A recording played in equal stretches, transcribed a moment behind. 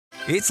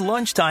It's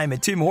lunchtime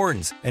at Tim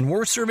Hortons, and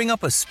we're serving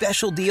up a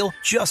special deal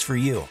just for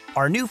you.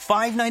 Our new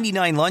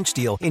 $5.99 lunch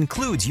deal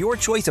includes your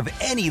choice of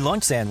any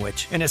lunch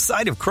sandwich and a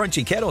side of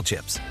crunchy kettle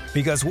chips.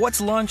 Because what's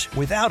lunch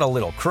without a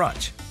little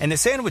crunch? And the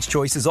sandwich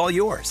choice is all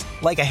yours,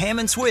 like a ham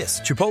and Swiss,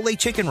 Chipotle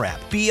chicken wrap,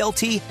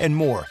 BLT, and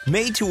more,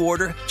 made to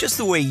order just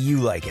the way you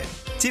like it.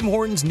 Tim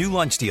Hortons' new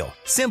lunch deal.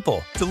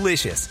 Simple,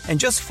 delicious, and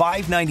just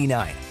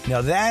 $5.99.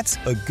 Now that's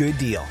a good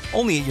deal.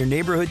 Only at your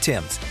neighborhood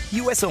Tim's.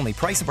 U.S. only.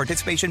 Price and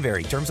participation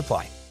vary. Terms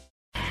apply.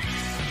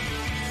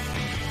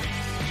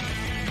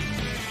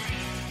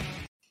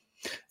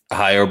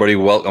 Hi, everybody.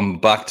 Welcome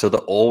back to the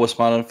Always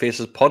Smiling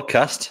Faces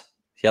podcast.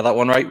 Yeah, that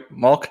one right,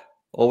 Mark?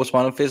 Always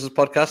Smiling Faces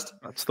podcast?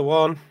 That's the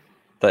one.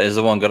 That is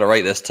the one. Got it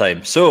right this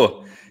time.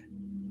 So,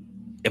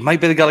 it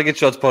might be the Gallagher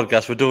Shots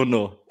podcast. We don't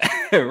know.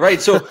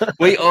 Right, so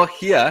we are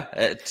here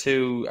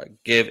to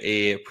give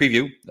a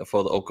preview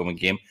for the upcoming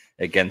game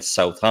against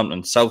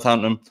Southampton.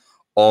 Southampton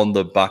on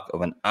the back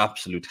of an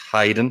absolute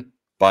hiding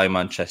by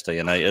Manchester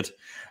United.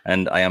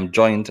 And I am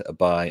joined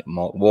by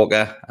Mark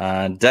Walker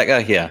and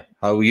Decker here.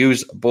 How are you,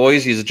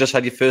 boys? You've just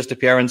had your first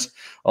appearance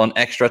on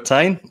Extra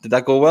Time. Did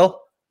that go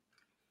well?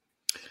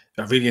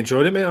 I really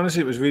enjoyed it, mate.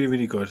 Honestly, it was really,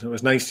 really good. It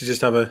was nice to just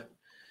have a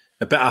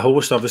better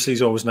host. Obviously,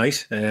 is always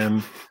nice.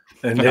 No,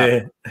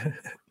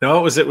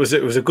 it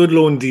was a good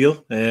loan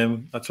deal.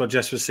 That's what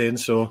Jess was saying.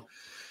 So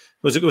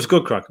it was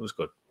good crack. It was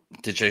good.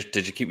 Did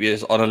you keep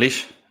yours on a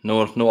leash?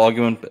 No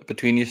argument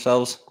between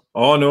yourselves?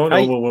 Oh no,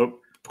 we're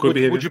good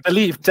behavior. Would you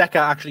believe Decker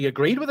actually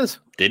agreed with us?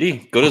 Did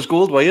he? Good as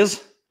gold, why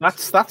is?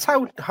 That's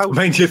how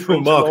mind you,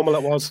 Mark, normal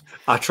it was.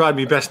 I tried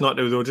my best not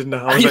to, though, didn't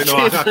I? I was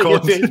I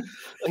can't.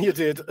 You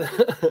did.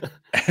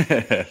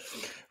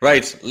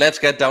 Right, let's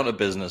get down to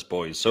business,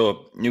 boys.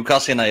 So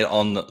Newcastle United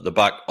on the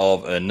back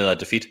of another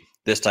defeat,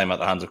 this time at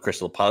the hands of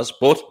Crystal Palace,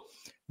 but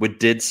we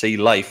did see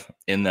life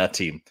in their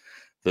team.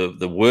 They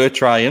were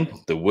trying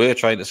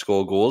to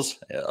score goals.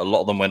 A lot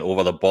of them went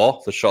over the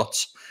bar, the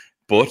shots.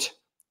 But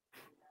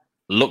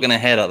looking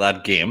ahead at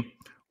that game,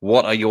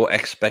 what are your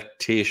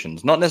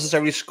expectations? Not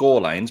necessarily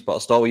score lines, but I'll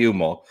start with you,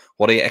 Mark.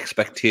 What are your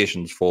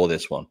expectations for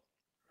this one?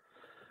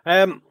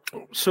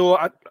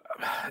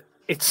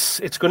 It's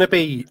going to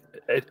be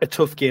a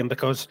tough game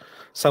because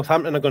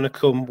Southampton are going to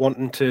come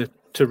wanting to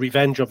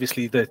revenge,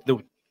 obviously, the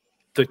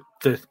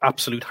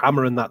absolute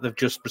hammering that they've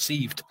just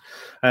received.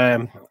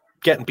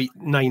 Getting beat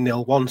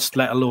 9-0 once,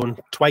 let alone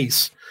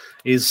twice,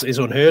 is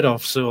unheard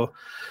of. So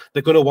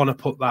they're going to want to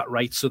put that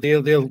right. So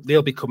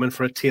they'll be coming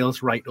for a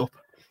tails right up.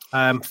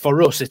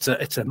 For us, it's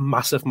a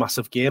massive,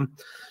 massive game.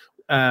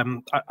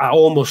 I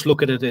almost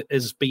look at it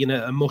as being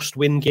a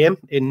must-win game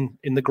in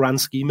the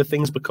grand scheme of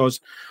things because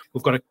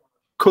we've got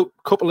a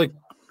couple of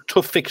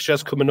tough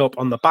fixtures coming up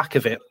on the back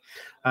of it,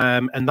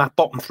 and that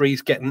bottom three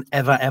is getting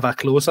ever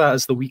closer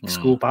as the weeks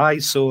go by.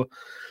 So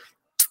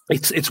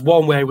it's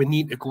one where we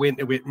need to go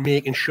into it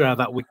making sure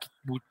that we're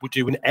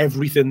doing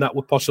everything that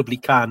we possibly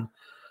can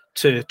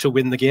to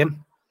win the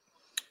game.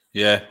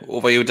 Yeah,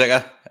 over you,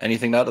 Decker.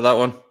 Anything to add to that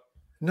one?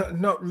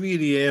 Not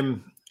really.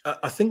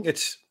 I think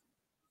it's.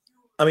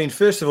 I mean,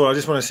 first of all, I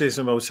just want to say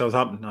something about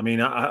Southampton. I mean,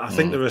 I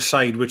think they're a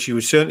side which you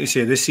would certainly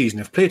say this season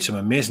have played some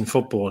amazing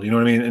football. You know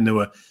what I mean? And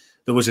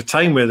there was a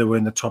time where they were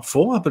in the top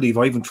four, I believe,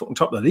 or even top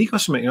of the league or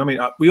something. You know what I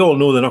mean? We all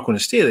know they're not going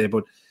to stay there,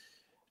 but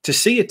to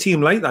see a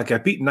team like that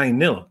get beaten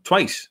 9-0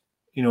 twice,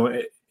 you know,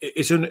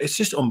 it's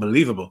just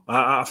unbelievable.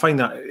 I find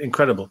that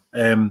incredible.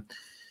 And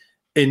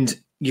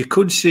you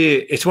could say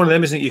it's one of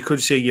them, isn't it? You could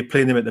say you're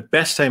playing them at the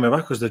best time ever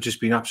because they've just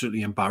been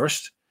absolutely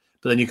embarrassed.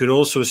 But then you could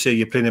also say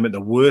you're playing them at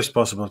the worst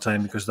possible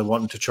time because they're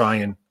wanting to try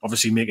and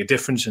obviously make a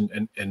difference and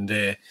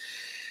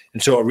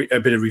sort of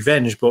a bit of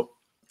revenge. But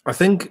I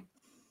think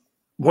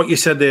what you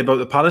said there about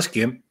the Palace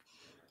game,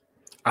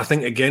 I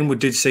think again we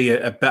did see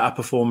a better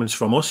performance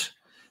from us,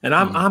 and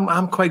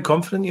I'm quite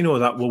confident, you know,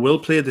 that we will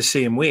play the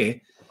same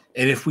way.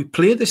 And if we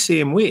play the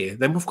same way,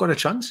 then we've got a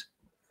chance.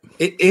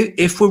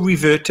 If we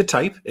revert to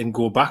type and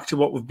go back to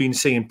what we've been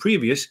saying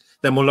previous,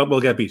 then we'll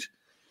get beat.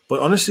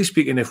 But honestly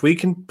speaking, if we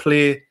can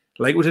play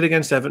like we did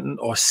against Everton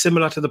or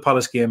similar to the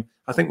Palace game,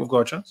 I think we've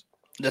got a chance.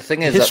 The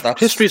thing is that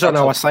history's on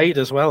our side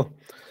as well.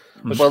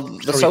 Well,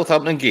 the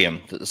Southampton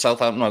game,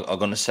 Southampton are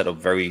going to set up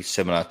very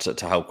similar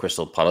to how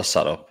Crystal Palace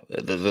set up.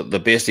 They're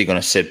basically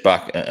going to sit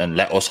back and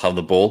let us have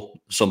the ball,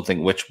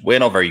 something which we're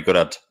not very good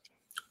at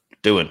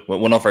doing.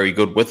 We're not very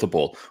good with the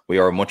ball. We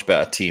are a much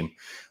better team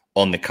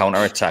on the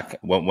counter-attack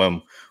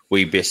when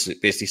we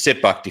basically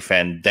sit back,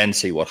 defend, then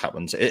see what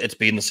happens. It's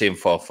been the same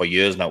for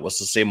years now. It was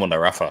the same under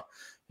Rafa.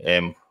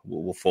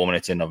 We're 4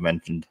 minutes in, I've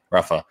mentioned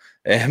Rafa.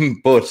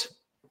 But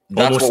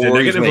that's almost what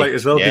worries me. Like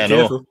as well. Yeah, be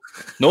careful.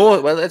 No,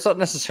 well, it's not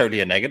necessarily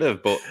a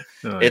negative, but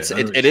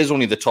it is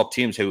only the top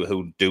teams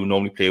who do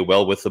normally play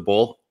well with the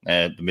ball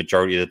the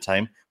majority of the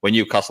time. When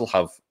Newcastle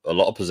have a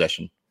lot of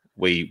possession,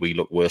 we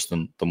look worse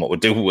than what we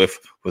do with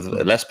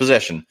less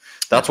possession.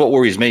 That's what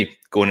worries me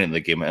going into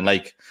the game. And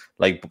like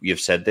you've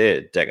said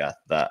there, Decker,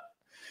 that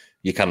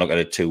you can look at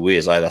it two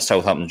ways. Either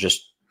Southampton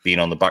just being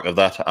on the back of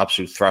that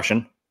absolute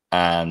thrashing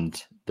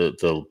and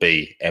they'll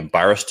be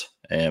embarrassed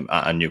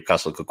and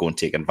Newcastle could go and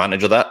take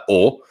advantage of that,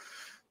 or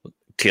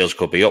tails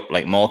could be up,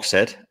 like Mark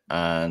said,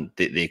 and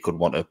they could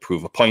want to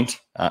prove a point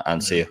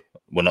and say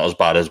we're not as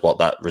bad as what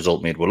that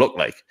result made will look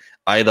like.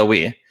 Either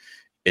way,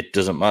 it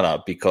doesn't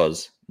matter,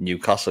 because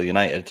Newcastle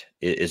United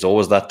is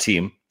always that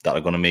team that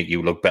are going to make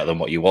you look better than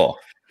what you are.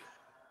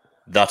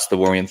 That's the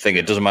worrying thing.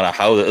 It doesn't matter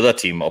how the other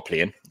team are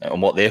playing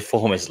and what their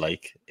form is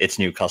like. It's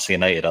Newcastle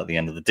United at the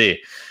end of the day.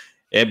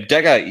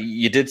 Degger,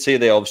 you did say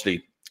there,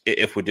 obviously,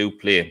 if we do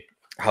play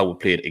how we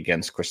played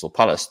against Crystal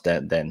Palace,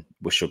 then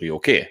we should be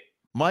okay.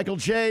 Michael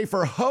J.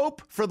 for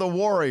Hope for the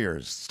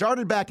Warriors.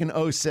 Started back in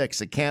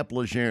 2006 at Camp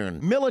Lejeune.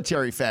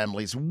 Military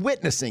families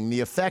witnessing the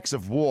effects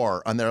of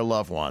war on their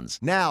loved ones.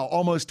 Now,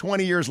 almost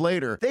 20 years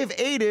later, they've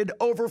aided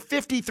over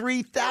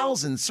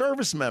 53,000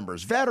 service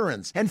members,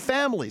 veterans, and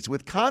families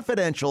with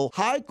confidential,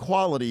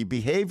 high-quality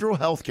behavioral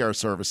health care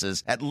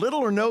services at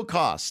little or no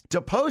cost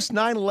to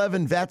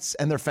post-9/11 vets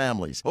and their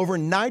families. Over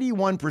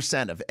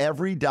 91% of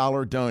every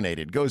dollar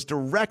donated goes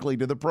directly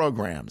to the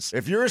programs.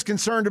 If you're as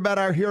concerned about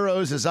our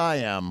heroes as I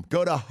am,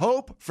 go to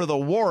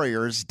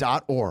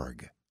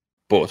hopeforthewarriors.org.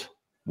 But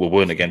we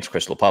weren't against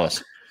Crystal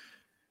Palace.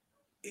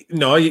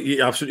 No,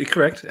 you're absolutely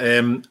correct.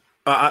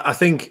 I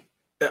think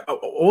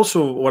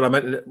also what I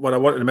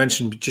wanted to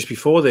mention just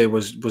before there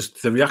was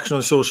the reaction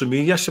on social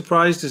media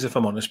surprised us, if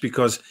I'm honest,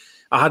 because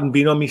I hadn't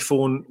been on my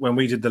phone when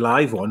we did the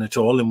live one at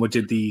all, and we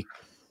did the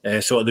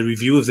sort of the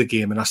review of the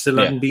game, and I still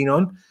hadn't been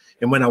on.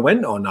 And when I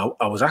went on,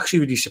 I was actually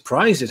really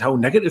surprised at how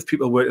negative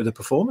people were to the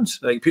performance.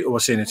 Like, people were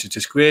saying it's a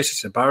disgrace,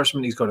 it's an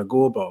embarrassment, he's got to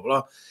go, blah,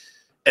 blah.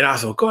 And I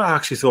thought, God, I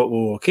actually thought we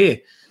were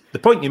okay. The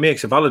point you make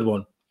is a valid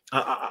one.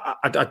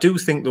 I do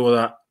think, though,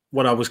 that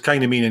what I was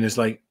kind of meaning is,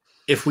 like,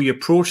 if we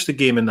approach the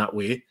game in that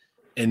way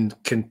and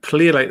can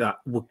play like that,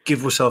 we'll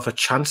give ourselves a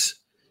chance.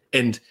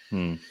 And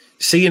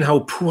seeing how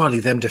poorly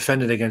them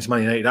defended against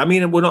Man United, I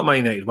mean, we're not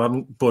Man United,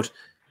 but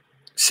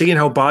seeing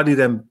how badly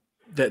them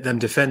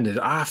defended,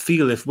 I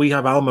feel if we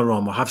have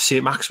Almiron, we'll have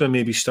St. Maximin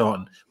maybe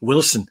starting,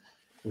 Wilson,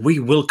 we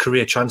will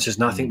create chances,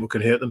 and I think we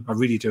can hurt them. I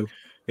really do.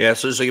 Yeah,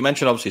 so you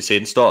mentioned obviously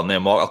St. starting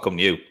there, Mark. I'll come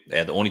to you.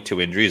 The only two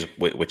injuries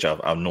which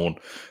I've known,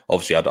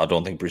 obviously, I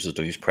don't think Bruce has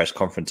done his press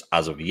conference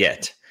as of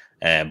yet.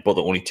 But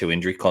the only two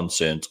injury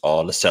concerns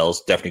are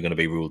Lascelles definitely going to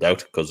be ruled out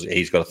because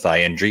he's got a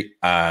thigh injury,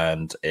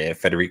 and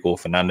Federico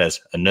Fernandez,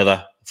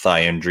 another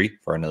thigh injury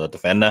for another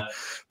defender.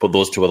 But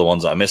those two are the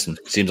ones that are missing.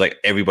 Seems like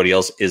everybody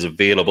else is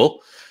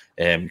available.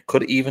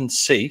 Could even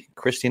see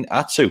Christian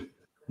Atsu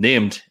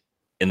named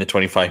in the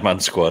 25-man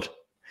squad.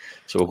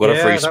 So we've got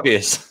a free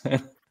space.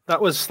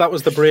 That was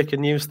the breaking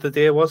news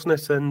today, wasn't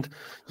it? And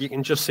you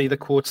can just see the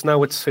quotes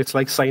now. It's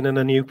like signing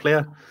a new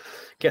player,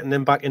 getting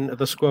them back into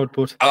the squad.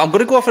 But I'm going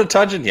to go off on a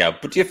tangent here,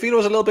 but do you feel it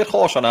was a little bit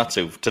harsh on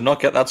Atsu to not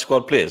get that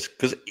squad players?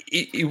 Because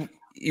he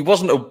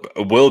wasn't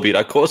a world beater,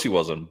 of course he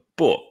wasn't,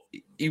 but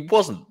he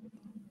wasn't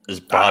as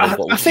bad as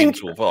what we've seen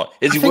so far.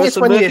 Is he worse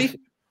than Murphy?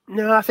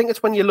 No, I think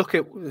it's when you look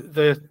at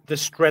the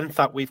strength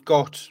that we've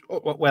got.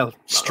 Well,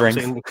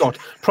 strength we've got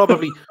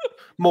probably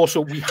more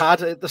so we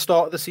had at the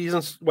start of the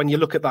season. When you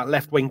look at that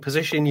left wing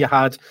position, you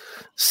had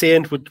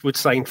Saint would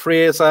sign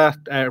Fraser,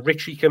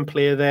 Richie can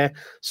play there,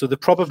 so there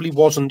probably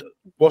wasn't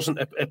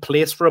a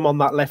place for him on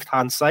that left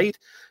hand side.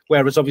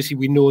 Whereas obviously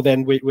we know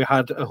then we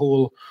had a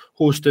whole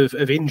host of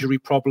injury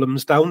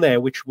problems down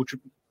there, which we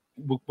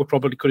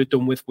probably could have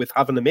done with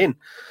having him in.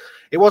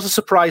 It was a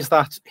surprise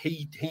that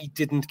he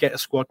didn't get a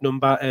squad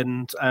number,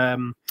 and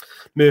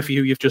Murphy,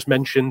 who you've just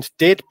mentioned,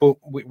 did. But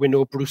we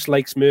know Bruce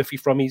likes Murphy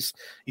from his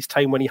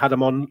time when he had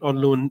him on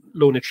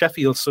loan at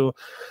Sheffield. So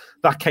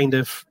that kind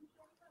of,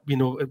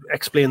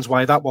 explains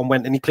why that one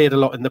went. And he played a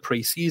lot in the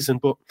pre-season.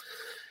 But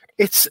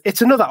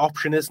it's another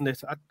option, isn't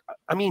it?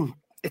 I mean,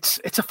 it's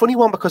a funny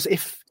one, because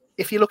if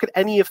you look at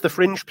any of the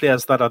fringe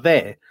players that are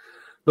there,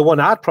 the one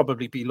I'd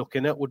probably be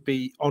looking at would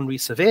be Henri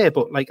Sevier.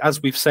 But like,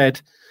 as we've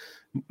said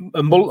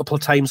multiple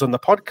times on the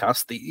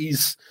podcast,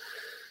 he's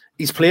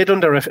played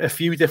under a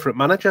few different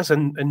managers,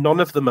 and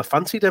none of them have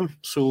fancied him.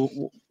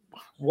 So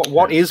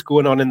what is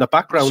going on in the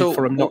background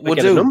for him not to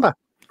get a number?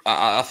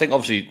 I think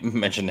obviously you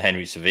mentioned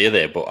Henry Sevier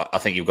there, but I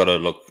think you've got to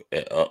look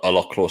a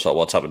lot closer at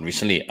what's happened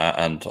recently,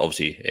 and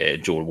obviously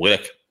Joel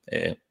Willock.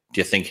 Do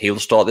you think he'll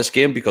start this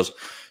game? Because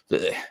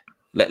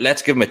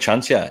let's give him a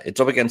chance. Yeah, it's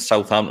up against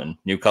Southampton.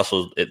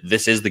 Newcastle,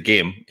 this is the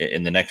game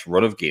in the next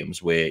run of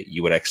games where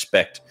you would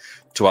expect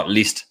to at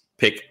least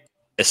pick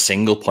a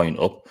single point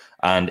up,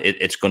 and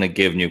it's going to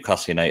give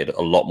Newcastle United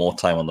a lot more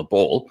time on the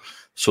ball.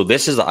 So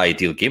this is the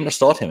ideal game to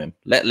start him in.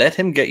 Let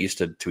him get used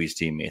to his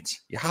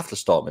teammates. You have to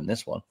start him in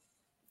this one.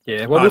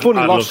 Yeah, well, we've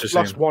only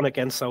lost one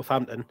against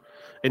Southampton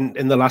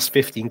in the last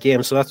 15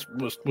 games. So that's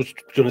what I was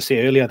going to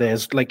say earlier.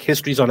 There's like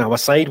history's on our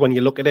side when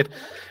you look at it.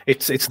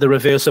 It's the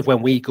reverse of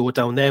when we go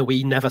down there.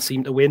 We never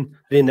seem to win.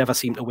 They never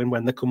seem to win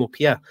when they come up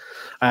here.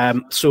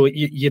 So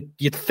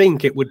you'd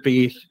think it would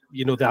be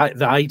the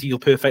ideal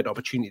perfect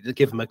opportunity to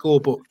give them a go.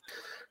 But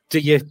do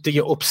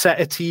you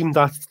upset a team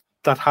that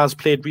has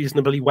played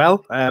reasonably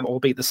well,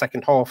 albeit the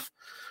second half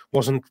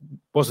wasn't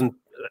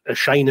a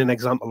shining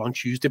example on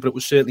Tuesday, but it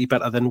was certainly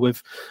better than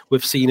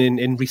we've seen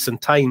in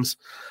recent times.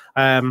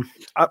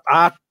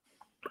 I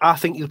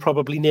think he'll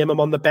probably name him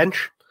on the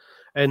bench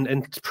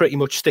and pretty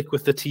much stick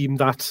with the team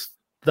that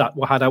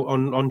we had out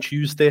on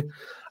Tuesday,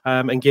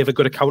 and gave a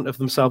good account of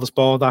themselves,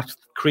 bar that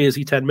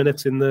crazy 10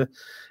 minutes in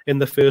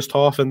the first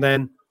half. And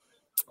then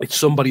it's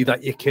somebody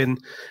that you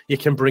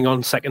can bring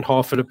on second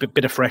half for a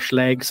bit of fresh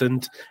legs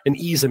and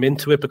ease him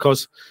into it,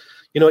 because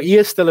he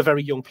is still a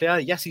very young player.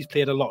 Yes, he's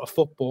played a lot of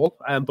football,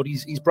 but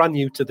he's brand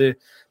new to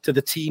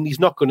the team. He's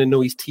not going to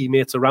know his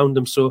teammates around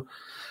him, so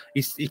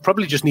he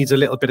probably just needs a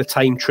little bit of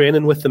time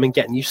training with them and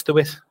getting used to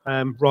it,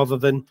 rather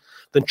than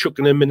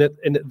chucking him in at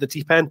the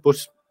deep end.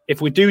 But if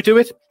we do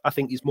it, I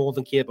think he's more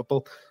than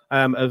capable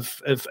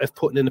of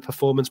putting in a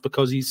performance,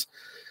 because he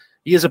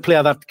is a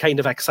player that kind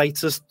of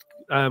excites us.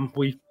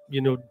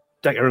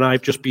 Decker and I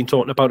have just been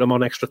talking about him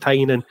on Extra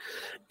Time, and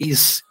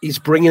he's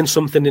bringing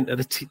something into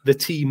the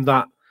team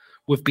that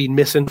we've been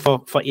missing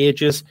for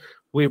ages.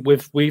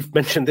 We've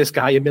mentioned this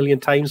guy a million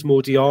times,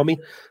 Mo Diarmi.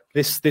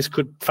 This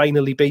could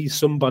finally be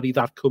somebody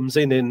that comes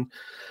in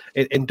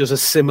and does a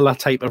similar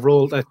type of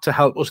role to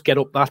help us get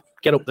up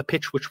the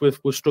pitch, which we've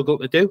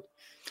struggled to do.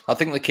 I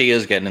think the key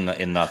is getting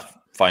in that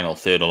final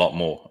third a lot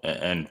more,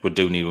 and we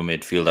do need a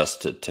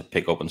midfielders to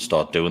pick up and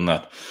start doing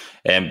that.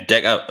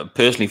 Decker,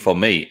 personally for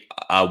me,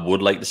 I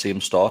would like to see him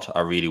start.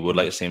 I really would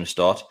like to see him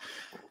start.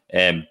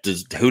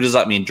 Who does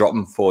that mean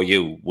dropping for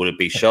you? Would it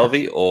be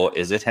Shelvey or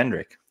is it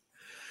Hendrick?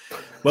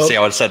 Well, see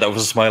how I said that with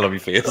a smile on my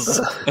face.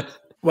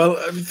 Well,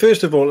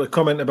 first of all, a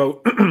comment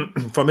about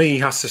for me, he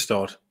has to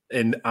start,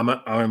 and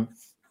I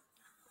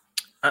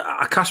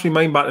cast my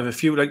mind back of a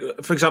few. Like,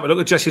 for example, look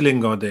at Jesse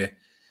Lingard there.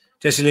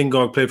 Jesse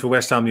Lingard played for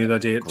West Ham the other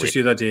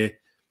day,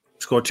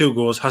 scored 2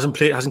 goals, hasn't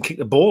kicked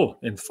the ball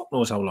in fuck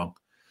knows how long.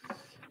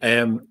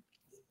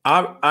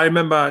 I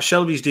remember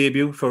Shelvey's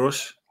debut for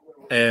us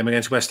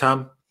against West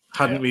Ham.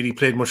 Hadn't really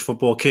played much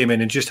football, came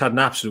in and just had an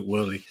absolute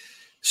whirly.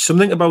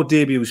 Something about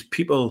debuts,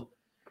 people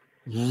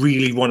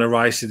really want to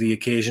rise to the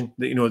occasion.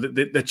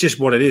 That's just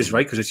what it is,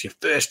 right? Because it's your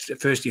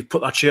first. You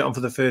put that shirt on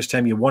for the first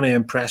time. You want to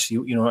impress.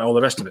 All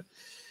the rest of it.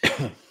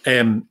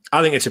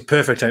 I think it's a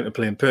perfect time to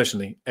play him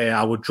personally.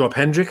 I would drop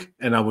Hendrick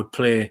and I would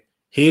play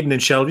Hayden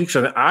and Shelvey,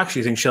 because I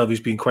actually think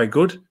Shelvey's been quite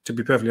good, to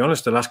be perfectly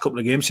honest, the last couple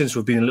of games since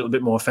we've been a little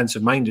bit more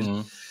offensive minded.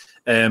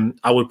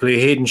 I would play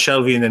Hayden,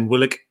 Shelvey, and then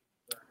Willock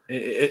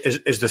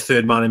is the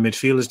third man in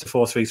midfield, is the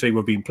 4-3-3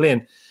 we've been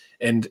playing.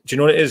 And do you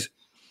know what it is?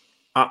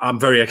 I'm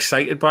very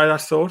excited by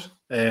that thought,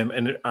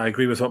 and I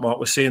agree with what Mark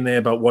was saying there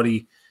about what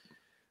he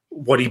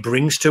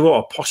brings to her,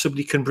 or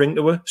possibly can bring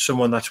to her.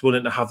 Someone that's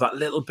willing to have that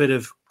little bit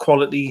of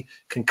quality,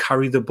 can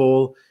carry the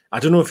ball. I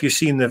don't know if you've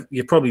seen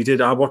you probably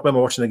did. I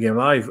remember watching the game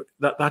live.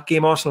 That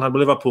game Arsenal had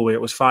with Liverpool, where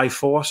it was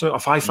 5-4 or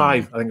 5-5,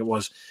 I think it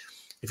was.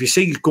 If you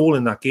see his goal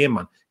in that game,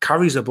 man,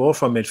 carries the ball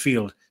from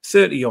midfield,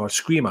 30-yard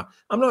screamer.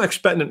 I'm not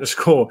expecting him to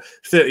score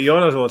 30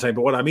 yards all the time,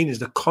 but what I mean is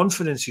the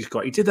confidence he's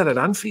got. He did that at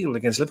Anfield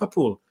against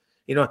Liverpool.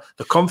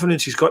 The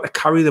confidence he's got to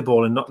carry the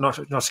ball and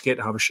not scared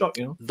to have a shot.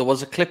 There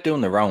was a clip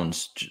doing the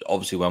rounds,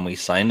 obviously, when we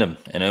signed him,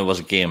 and it was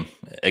a game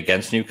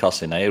against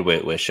Newcastle United where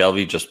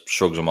Shelvey just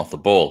shrugs him off the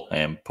ball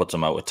and puts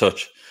him out of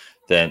touch.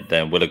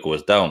 Then Willock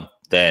goes down.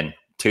 Then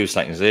 2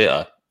 seconds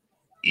later,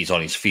 he's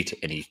on his feet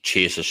and he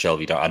chases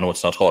Shelvey down. I know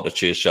it's not hard to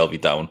chase Shelvey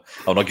down.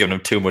 I'm not giving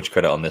him too much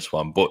credit on this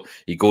one, but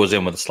he goes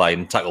in with a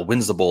sliding tackle,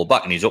 wins the ball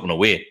back, and he's up and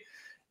away.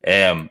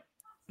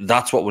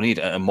 That's what we need.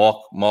 And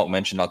Mark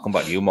mentioned, I'll come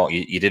back to you, Mark.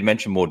 You did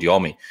mention Mo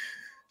Diarmi.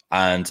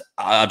 And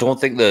I don't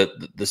think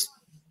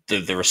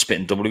they're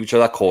spitting double each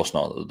other. Of course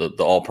not. They're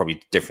all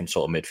probably different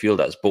sort of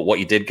midfielders. But what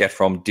you did get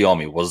from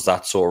Diarmi was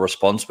that sort of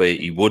response where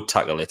he would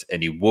tackle it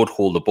and he would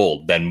hold the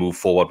ball, then move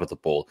forward with the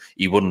ball.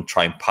 He wouldn't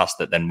try and pass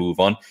it, then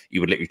move on. He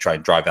would literally try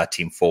and drive that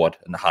team forward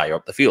and higher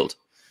up the field.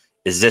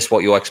 Is this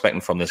what you're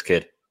expecting from this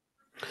kid?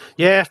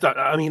 Yeah,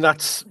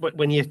 that's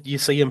when you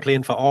see him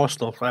playing for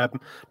Arsenal.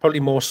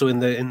 Probably more so in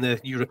the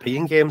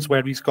European games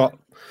where he's got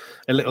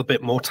a little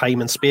bit more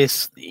time and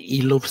space.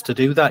 He loves to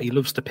do that. He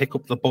loves to pick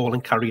up the ball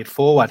and carry it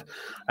forward.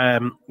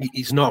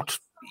 He's not.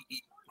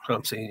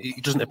 I'm saying, he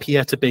doesn't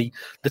appear to be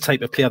the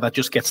type of player that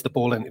just gets the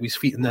ball into his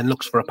feet and then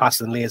looks for a pass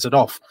and lays it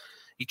off.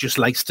 He just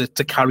likes to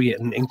carry it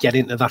and get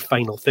into that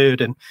final third.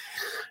 And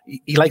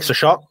he likes a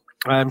shot.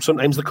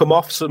 Sometimes they come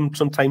off.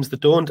 Sometimes they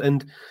don't.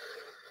 And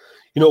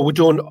we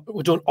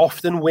don't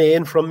often weigh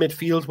in from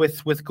midfield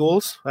with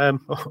goals.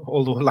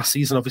 Although last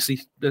season,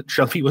 obviously,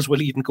 Shelvey was the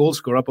leading goal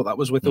scorer, but that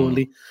was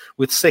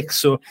with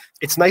 6. So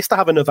it's nice to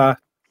have another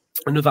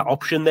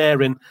option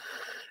there, and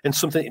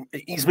something.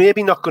 He's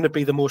maybe not going to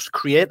be the most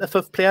creative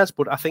of players,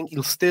 but I think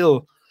he'll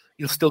still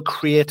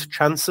create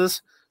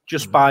chances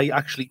just by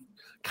actually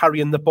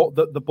carrying the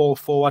ball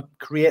forward,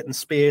 creating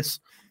space,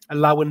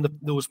 allowing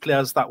those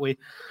players that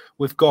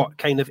we've got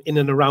kind of in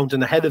and around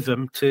and ahead of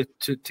them to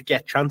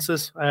get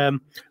chances. And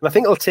I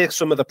think it'll take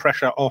some of the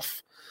pressure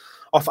off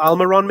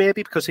Almiron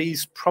maybe, because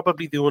he's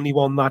probably the only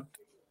one that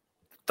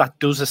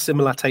does a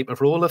similar type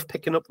of role of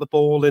picking up the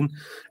ball and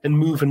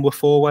moving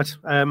forward.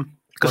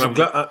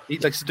 Because he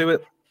likes to do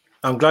it.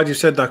 I'm glad you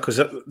said that, because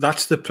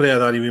that's the player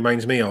that he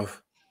reminds me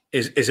of.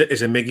 Is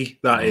a Miggy.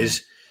 That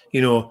is,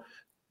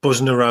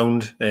 buzzing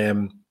around,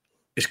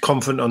 is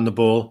confident on the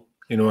ball,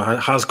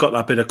 has got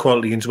that bit of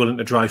quality and is willing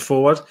to drive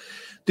forward.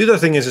 The other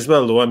thing is as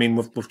well, though, I mean,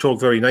 we've talked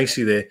very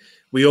nicely there.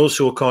 We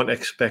also can't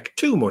expect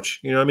too much.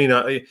 You know what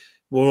I mean?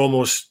 We're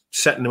almost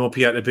setting him up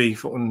here to be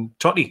fucking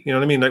totty. You know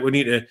what I mean? Like, we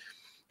need to,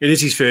 it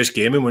is his first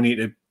game and we need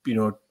to,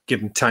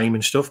 give him time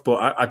and stuff.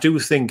 But I do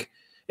think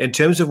in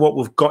terms of what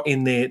we've got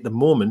in there at the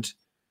moment,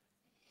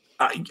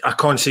 I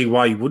can't see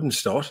why he wouldn't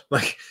start.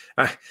 Like,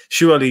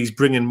 surely he's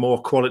bringing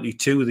more quality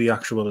to the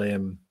actual,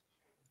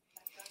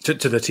 to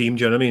the team.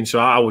 Do you know what I mean? So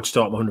I would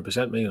start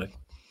 100%, me. Like.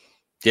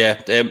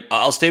 Yeah,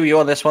 I'll stay with you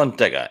on this one,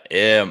 Digger.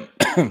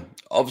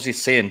 Obviously,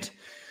 Saint,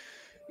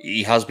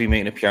 he has been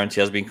making an appearance.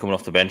 He has been coming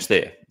off the bench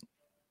there.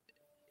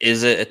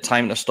 Is it a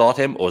time to start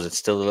him, or is it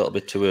still a little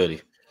bit too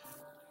early?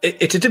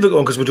 It's a difficult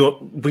one because we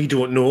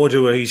don't know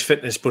his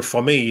fitness. But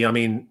for me, I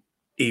mean,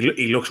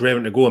 he looks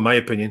raring to go, in my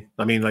opinion.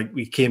 I mean, like,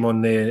 we came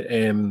on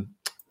there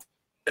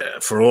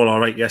for all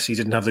right. Yes, he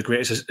didn't have the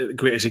greatest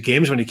of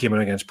games when he came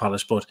in against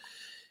Palace, but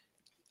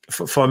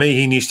for me,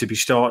 he needs to be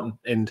starting.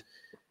 And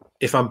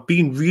if I'm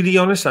being really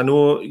honest, I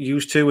know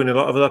you two and a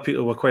lot of other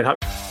people were quite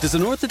happy. Does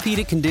an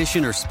orthopedic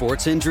condition or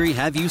sports injury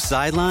have you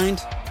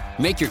sidelined?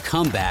 Make your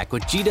comeback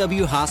with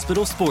GW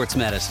Hospital Sports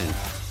Medicine.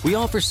 We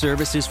offer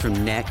services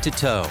from neck to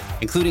toe,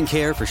 including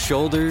care for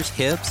shoulders,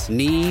 hips,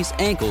 knees,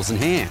 ankles, and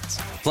hands.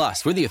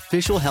 Plus, we're the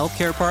official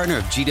healthcare partner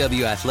of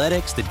GW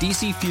Athletics, the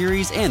DC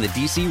Furies, and the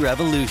DC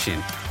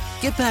Revolution.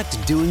 Get back to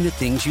doing the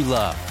things you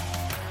love.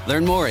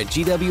 Learn more at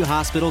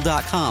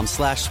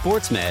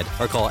gwhospital.com/sportsmed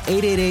or call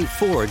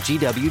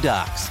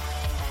 888-4GW-DOCS.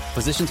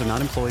 Physicians are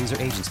not employees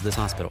or agents of this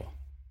hospital.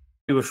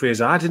 With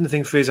Fraser, I didn't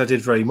think Fraser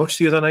did very much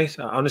the other night.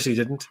 I honestly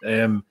didn't.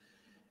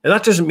 And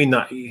that doesn't mean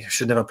that he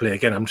should never play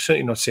again. I'm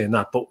certainly not saying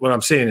that. But what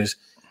I'm saying is,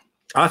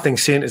 I think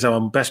Saint is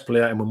our best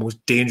player and our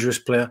most dangerous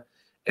player.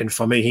 And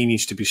for me, he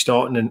needs to be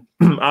starting. And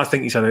I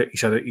think he's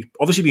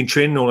obviously been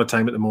training all the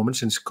time at the moment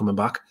since coming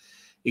back.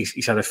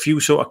 He's had a few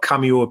sort of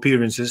cameo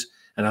appearances.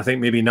 And I think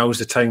maybe now's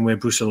the time where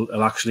Bruce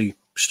will actually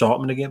start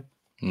him in the game.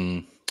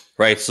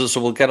 Right, so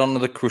we'll get on to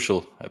the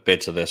crucial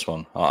bits of this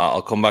one.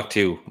 I'll come back to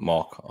you,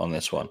 Mark, on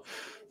this one.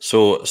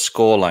 So,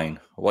 scoreline,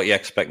 what are you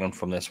expecting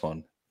from this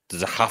one?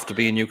 Does it have to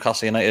be a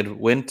Newcastle United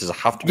win? Does it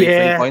have to be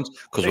 3 points?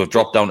 Because we've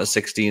dropped down to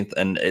 16th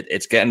and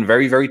it's getting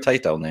very, very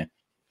tight down there.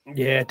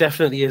 Yeah, it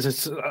definitely is.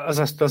 It's as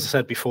I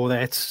said before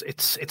there,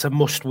 it's a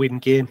must-win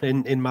game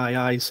in my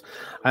eyes.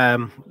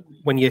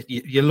 When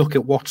you look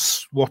at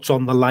what's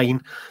on the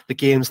line, the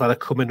games that are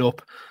coming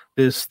up,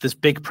 there's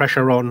big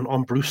pressure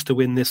on Bruce to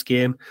win this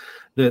game.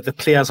 The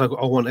players are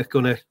going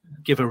to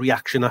give a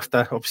reaction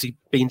after obviously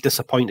being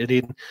disappointed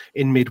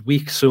in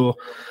midweek. So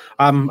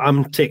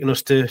I'm taking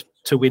us to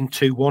win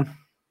 2-1.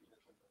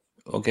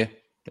 Okay,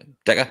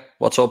 Decker,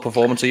 what sort of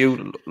performance are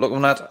you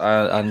looking at,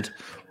 and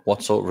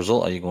what sort of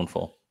result are you going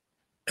for?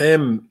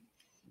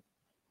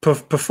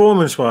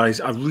 Performance-wise,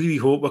 I really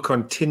hope we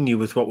continue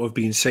with what we've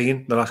been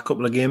seeing the last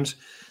couple of games.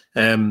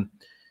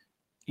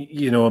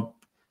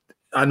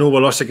 I know we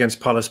lost against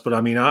Palace, but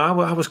I mean,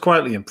 I was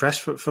quietly impressed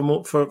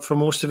for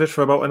most of it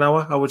for about an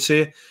hour. I would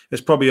say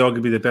it's probably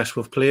arguably the best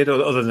we've played,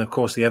 other than of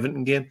course the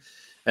Everton game.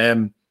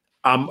 I'm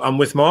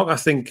with Mark. I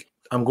think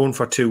I'm going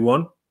for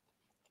 2-1.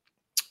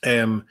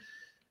 And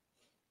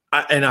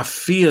I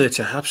feel it's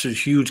an absolute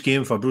huge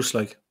game for Bruce.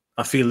 Like,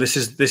 I feel this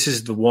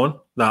is the one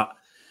that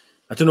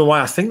I don't know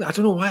why I think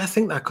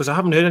that because I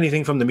haven't heard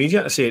anything from the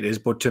media to say it is.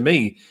 But to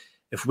me,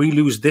 if we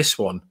lose this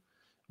one,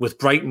 with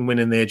Brighton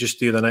winning there just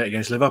the other night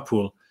against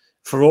Liverpool,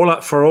 for all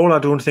I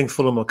don't think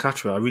Fulham will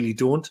catch her. I really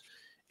don't.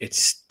 It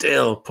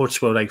still puts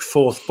us like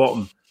fourth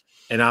bottom,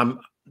 and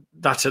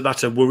that's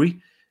a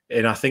worry.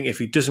 And I think if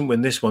he doesn't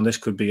win this one, this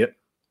could be it.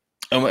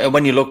 And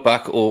when you look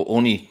back,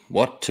 only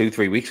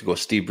 2-3 weeks ago,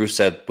 Steve Bruce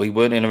said we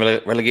weren't in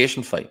a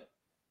relegation fight.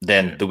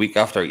 Then the week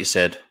after, he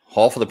said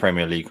half of the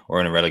Premier League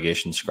were in a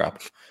relegation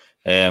scrap.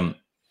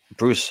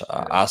 Bruce,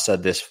 I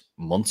said this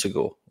months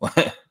ago.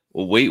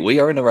 We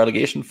are in a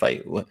relegation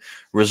fight.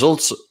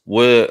 Results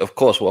were, of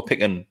course, we're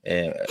picking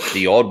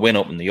the odd win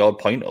up and the odd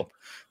point up.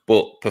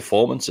 But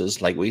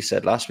performances, like we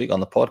said last week on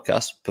the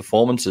podcast,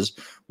 performances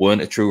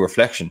weren't a true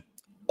reflection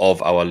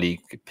of our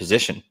league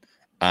position.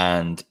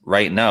 And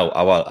right now,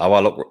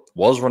 our luck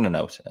was running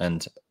out.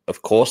 And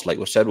of course, like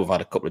we said, we've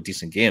had a couple of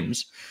decent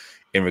games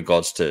in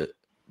regards to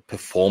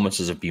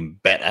performances have been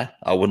better.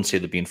 I wouldn't say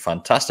they've been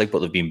fantastic, but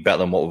they've been better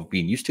than what we've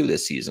been used to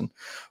this season.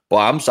 But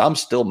I'm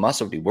still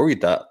massively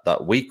worried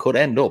that we could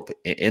end up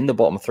in the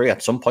bottom three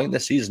at some point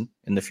this season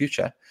in the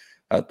future.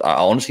 I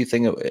honestly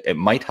think it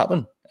might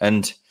happen,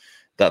 and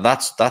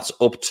that's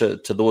up to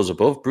those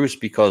above Bruce,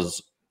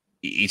 because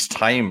his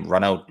time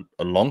ran out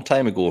a long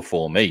time ago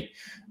for me.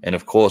 And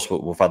of course,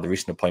 we've had the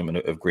recent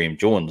appointment of Graham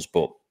Jones.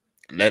 But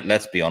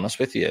let's be honest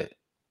with you,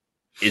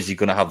 is he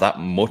going to have that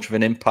much of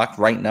an impact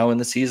right now in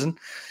the season?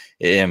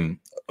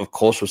 Of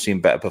course, we're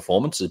seeing better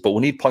performances, but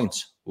we need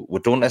points. We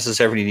don't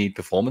necessarily need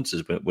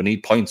performances, but we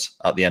need points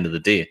at the end of the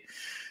day.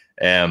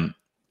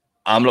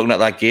 I'm looking at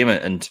that game,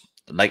 and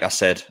like I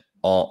said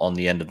on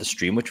the end of the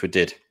stream, which we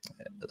did,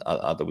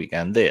 at the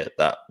weekend there,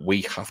 that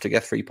we have to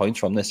get 3 points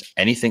from this.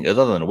 Anything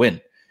other than a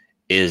win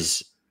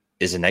is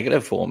a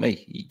negative for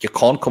me. You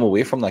can't come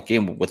away from that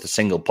game with a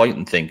single point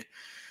and think,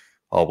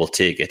 oh, we'll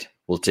take it.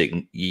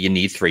 You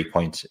need 3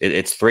 points.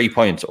 It's 3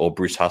 points or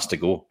Bruce has to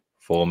go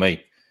for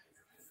me.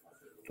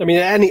 I mean,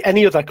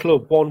 any other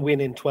club, 1 win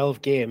in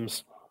 12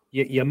 games,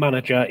 your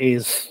manager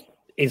is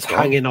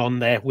hanging on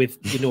there with,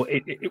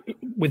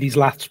 with his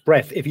last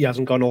breath if he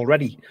hasn't gone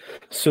already.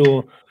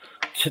 So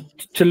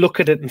to look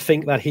at it and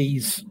think that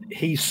he's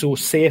so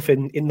safe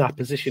in that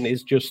position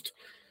is just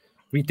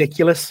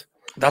ridiculous.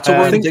 That's what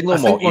we're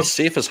thinking. He's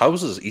safe as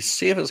houses. He's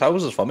safe as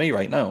houses for me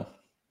right now.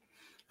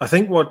 I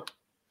think what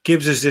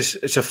gives us this,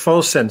 it's a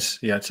false sense.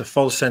 Yeah, it's a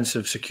false sense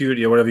of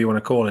security or whatever you want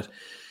to call it.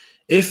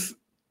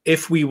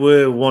 If we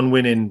were 1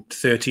 win in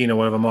 13 or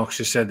whatever Mark's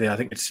just said there, I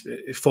think it's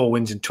 4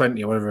 wins in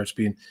 20 or whatever it's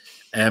been,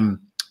 and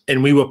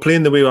we were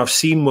playing the way I've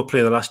seen we'll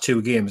play the last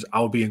 2 games,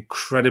 I would be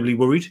incredibly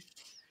worried.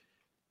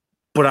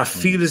 But I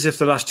feel as if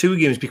the last 2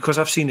 games, because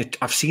I've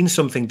seen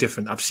something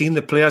different. I've seen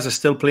the players are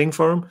still playing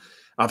for him.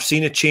 I've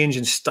seen a change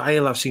in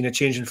style. I've seen a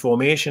change in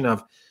formation.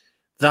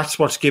 That's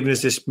what's given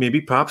us this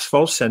maybe perhaps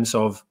false sense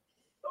of,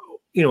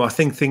 I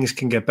think things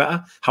can get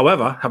better.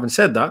 However, having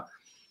said that,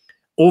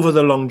 over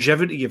the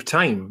longevity of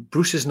time,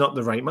 Bruce is not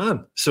the right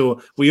man.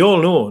 So we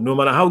all know, no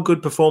matter how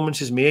good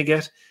performances may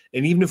get,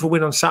 and even if we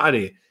win on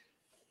Saturday,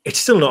 it's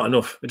still not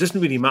enough. It doesn't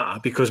really matter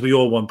because we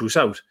all want Bruce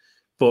out.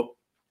 But,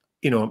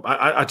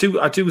 I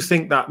do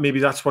think that maybe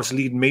that's what's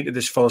leading me to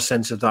this false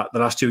sense of that the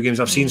last 2 games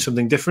I've seen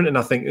something different, and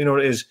I think,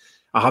 it is,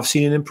 I have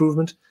seen an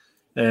improvement.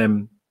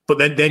 But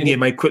then you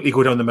might quickly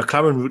go down the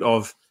McLaren route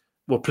of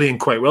we're playing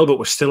quite well, but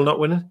we're still not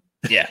winning.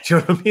 Yeah. Do you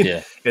know what I mean?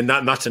 Yeah. And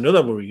that's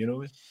another worry,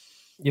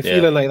 You're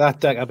feeling like that,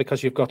 Decker,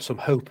 because you've got some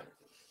hope.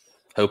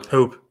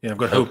 Hope. Yeah, I've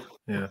got hope.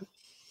 Yeah.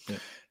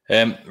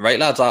 Right,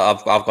 lads,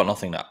 I've got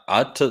nothing to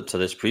add to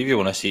this preview.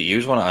 When I see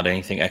you want to add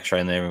anything extra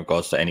in there in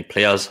regards to any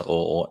players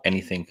or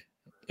anything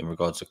in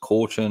regards to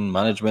coaching,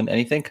 management,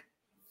 anything?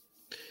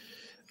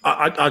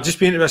 I'd just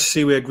be interested to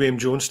see where Graham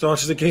Jones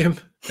starts the game.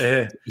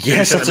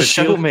 Yes, that's a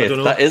shout, mate.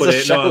 That is a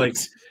shout.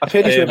 I've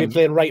heard he's going to be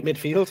playing right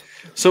midfield.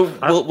 So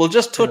we'll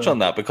just touch on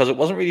that because it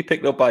wasn't really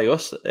picked up by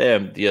us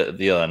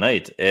the other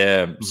night.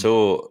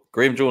 So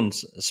Graham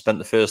Jones spent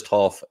the first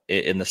half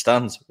in the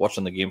stands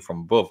watching the game from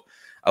above.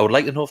 I would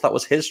like to know if that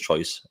was his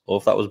choice or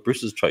if that was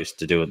Bruce's choice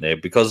to do it there,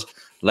 because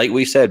like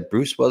we said,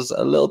 Bruce was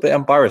a little bit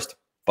embarrassed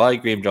by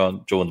Graham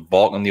Jones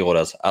barking the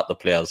orders at the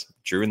players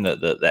during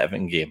the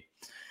Everton game.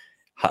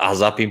 Has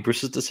that been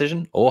Bruce's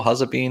decision, or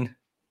has it been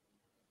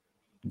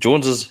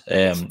Jones's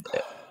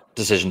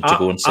decision to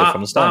go and sit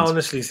from the stands? I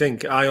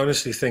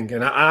honestly think,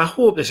 and I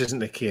hope this isn't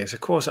the case. Of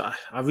course, I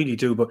really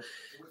do, but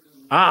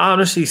I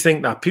honestly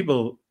think that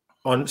people,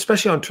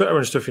 especially on Twitter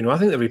and stuff, I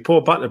think they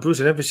report back to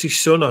Bruce and if it's his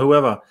son or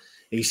whoever,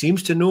 he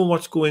seems to know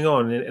what's going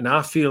on, and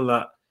I feel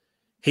that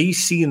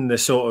he's seen the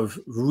sort of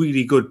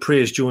really good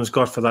praise Jones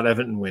got for that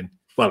Everton win.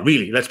 Well,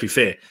 really, let's be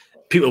fair.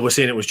 People were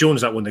saying it was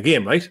Jones that won the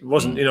game, right? It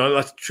wasn't,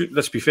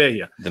 let's be fair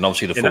here. Then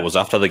obviously the photos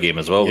after the game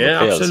as well.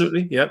 Yeah,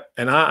 absolutely. Yeah.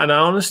 And I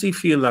honestly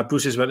feel that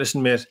Bruce has went,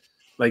 listen, mate,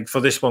 like for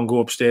this one, go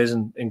upstairs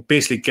and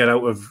basically get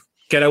out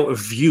of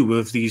view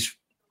of these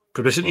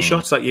publicity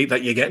shots that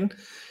you're getting.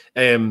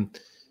 And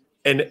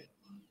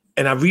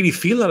I really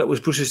feel that it was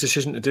Bruce's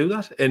decision to do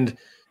that. And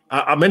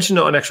I mentioned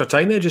it on Extra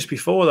Time there just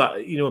before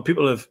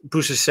that,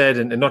 Bruce has said,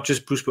 and not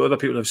just Bruce, but other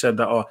people have said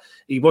that,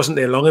 he wasn't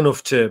there long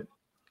enough to,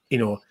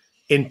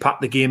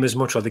 impact the game as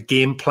much or the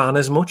game plan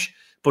as much.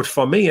 But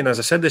for me, and as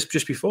I said this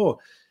just before,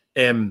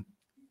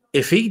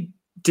 if he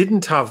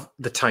didn't have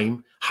the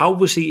time, how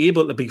was he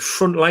able to be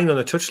front line on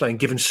the touchline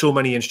given so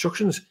many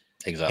instructions?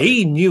 Exactly.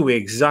 He knew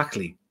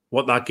exactly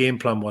what that game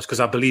plan was because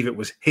I believe it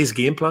was his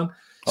game plan.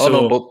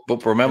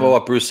 But remember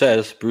what Bruce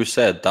says. Bruce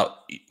said that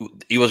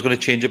he was going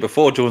to change it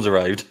before Jones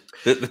arrived.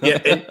 Yeah,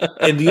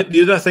 and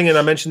the other thing, and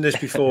I mentioned this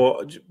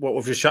before, what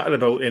we've just chatted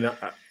about,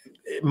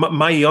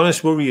 my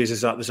honest worry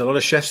is that there's a lot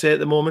of chefs there at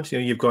the moment.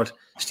 You've got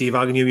Steve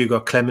Agnew, you've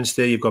got Clements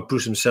there, you've got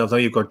Bruce himself, now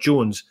you've got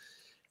Jones.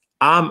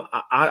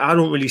 I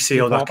don't really see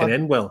how that can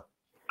end well.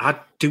 I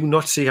do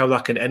not see how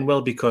that can end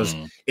well because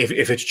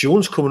if it's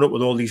Jones coming up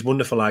with all these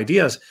wonderful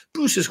ideas,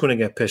 Bruce is going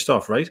to get pissed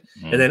off, right?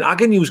 And then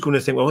Agnew's going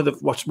to think, well,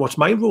 what's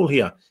my role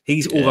here?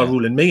 He's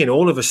overruling me, and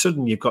all of a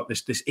sudden you've got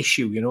this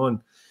issue, and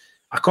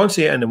I can't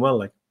see it ending well.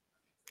 Like,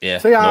 yeah,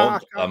 so,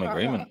 I'm in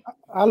agreement.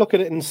 I look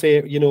at it and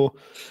say,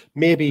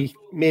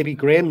 maybe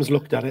Graham's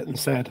looked at it and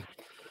said,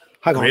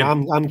 hang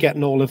on, I'm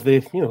getting all of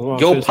the,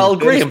 Your pal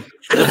Graham.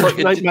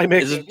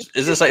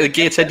 Is this like the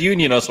Gateshead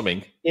Union or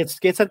something? It's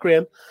Gateshead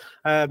Graham.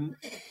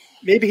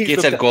 Maybe he's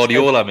Gateshead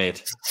Guardiola,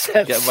 mate.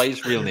 Get right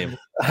his real name.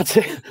 That's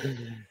it.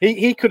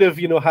 He could have,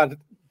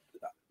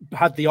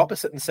 had the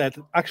opposite and said,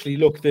 actually,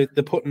 look, they're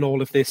putting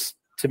all of this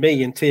to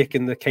me and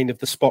taking the kind of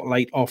the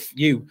spotlight off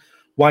you.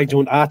 Why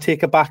don't I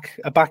take a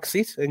back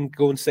seat and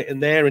go and sit in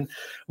there? And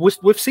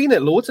we've seen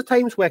it loads of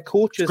times where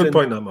coaches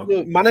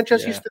and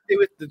managers used to do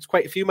it. There's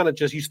quite a few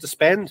managers used to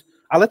spend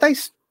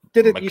holidays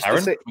did it.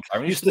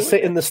 Used to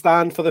sit in the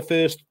stand for the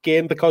first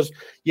game because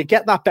you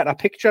get that better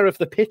picture of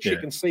the pitch. You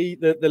can see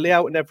the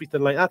layout and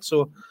everything like that.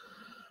 So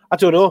I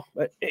don't know,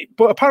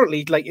 but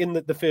apparently, like in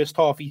the first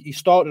half, he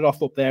started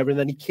off up there and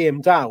then he came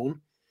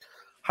down,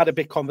 had a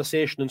big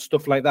conversation and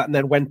stuff like that, and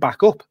then went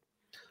back up.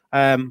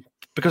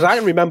 Because I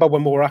remember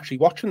when we were actually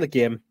watching the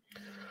game,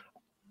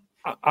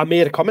 I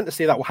made a comment to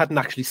say that we hadn't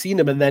actually seen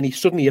him, and then he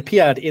suddenly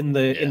appeared in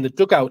the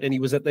dugout, and he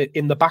was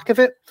in the back of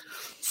it.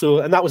 So,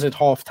 and that was at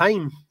half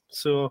time.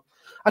 So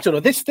I don't know.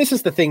 This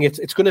is the thing.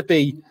 It's going to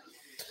be.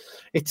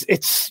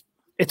 It's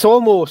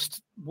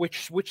almost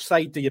which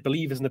side do you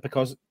believe, isn't it?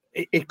 Because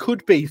it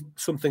could be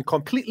something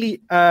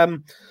completely,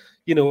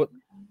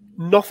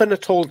 nothing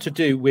at all to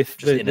do with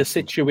the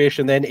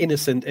situation, then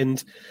innocent.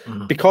 And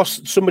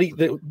because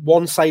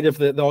one side of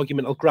the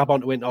argument will grab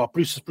onto it,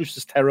 Bruce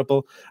is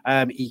terrible.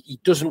 He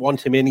doesn't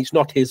want him in. He's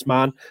not his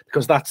man,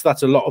 because that's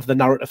a lot of the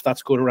narrative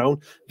that's going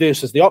around,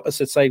 versus the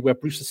opposite side where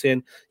Bruce is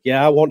saying,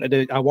 yeah, I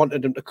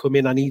wanted him to come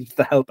in. I needed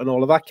the help and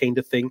all of that kind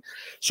of thing.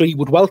 So he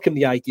would welcome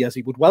the ideas.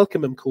 He would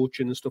welcome him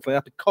coaching and stuff like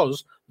that,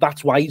 because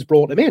that's why he's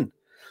brought him in.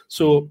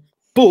 So,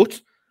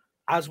 but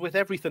as with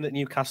everything at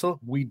Newcastle,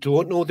 we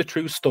don't know the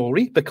true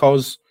story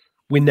because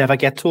we never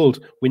get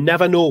told. We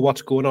never know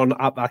what's going on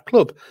at that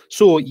club.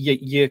 So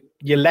you're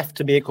left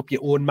to make up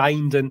your own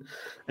mind and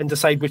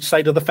decide which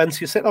side of the fence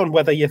you sit on,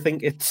 whether you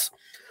think it's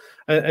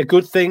a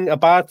good thing, a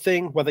bad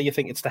thing, whether you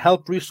think it's to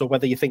help Bruce or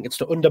whether you think it's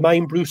to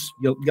undermine Bruce.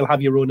 You'll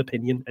have your own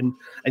opinion and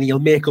you'll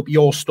make up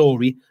your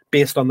story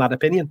based on that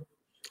opinion.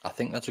 I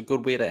think that's a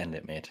good way to end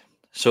it, mate.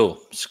 So,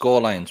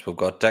 scorelines, we've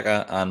got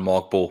Decker and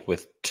Mark both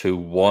with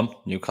 2-1.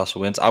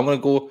 Newcastle wins. I'm going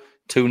to go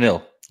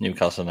 2-0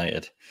 Newcastle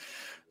United.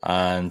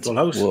 And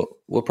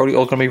we're probably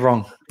all going to be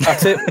wrong.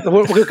 That's it.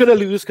 We're going to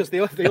lose because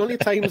the only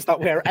times that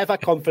we're ever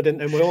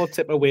confident and we all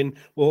tip a win,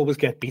 we always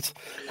get beat.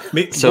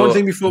 So, one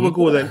thing before we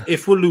go then,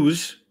 if we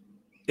lose,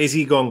 is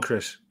he gone,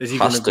 Chris? Is he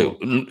going to go?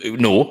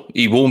 No,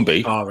 he won't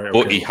be. Oh, right,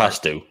 okay. But he has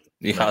to.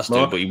 He has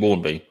to, but he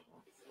won't be.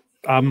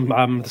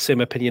 I'm the same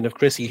opinion of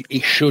Chris.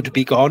 He should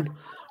be gone.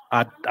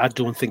 I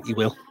don't think he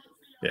will.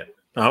 Yeah,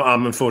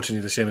 I'm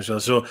unfortunately the same as well.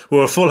 So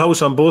we're a full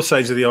house on both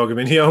sides of the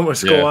argument here.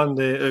 Almost go on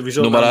the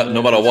result.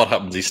 No matter what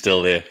happens, he's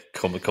still there.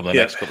 Come the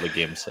next couple of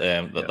games.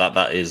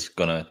 That is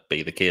gonna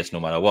be the case no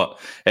matter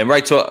what.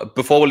 Right. So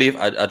before we leave,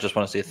 I just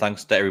want to say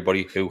thanks to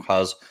everybody who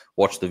has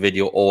watched the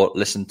video or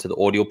listened to the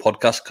audio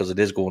podcast, because it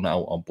is going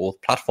out on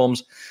both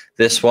platforms.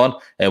 This one,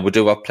 we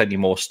do have plenty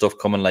more stuff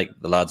coming, like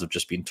the lads have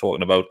just been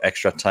talking about.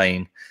 Extra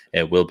Time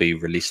will be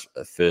released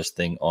first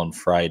thing on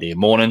Friday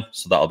morning,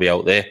 so that'll be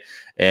out there.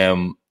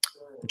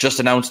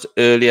 Just announced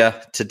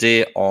earlier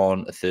today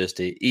on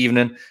Thursday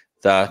evening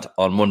that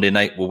on Monday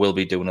night we will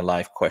be doing a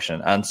live question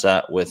and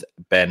answer with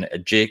Ben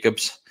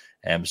Jacobs.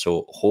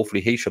 So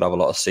hopefully he should have a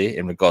lot to say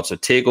in regards to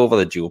takeover,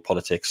 the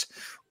geopolitics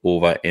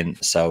over in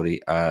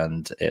Saudi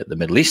and the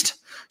Middle East.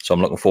 So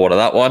I'm looking forward to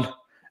that one.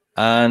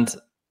 And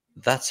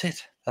that's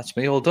it. That's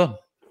me all done.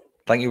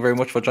 Thank you very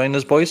much for joining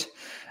us, boys.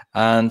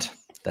 And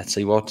let's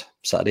see what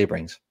Saturday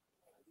brings.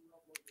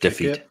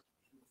 Defeat.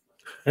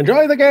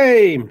 Enjoy the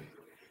game.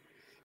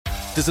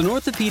 Does an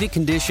orthopedic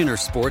condition or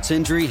sports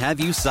injury have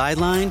you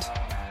sidelined?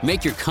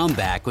 Make your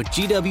comeback with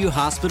GW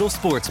Hospital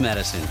Sports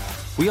Medicine.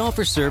 We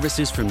offer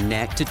services from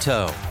neck to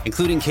toe,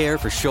 including care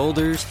for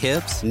shoulders,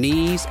 hips,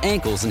 knees,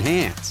 ankles, and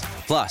hands.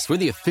 Plus, we're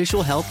the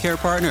official healthcare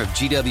partner of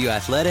GW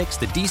Athletics,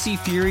 the DC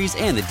Furies,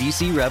 and the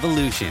DC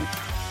Revolution.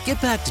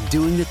 Get back to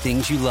doing the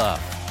things you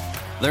love.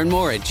 Learn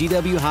more at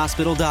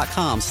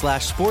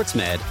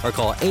gwhospital.com/sportsmed or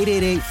call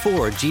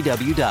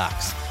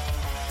 888-4GW-DOCS.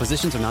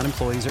 Physicians are not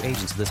employees or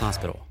agents of this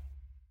hospital.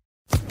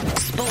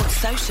 Sports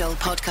Social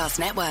Podcast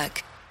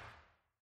Network.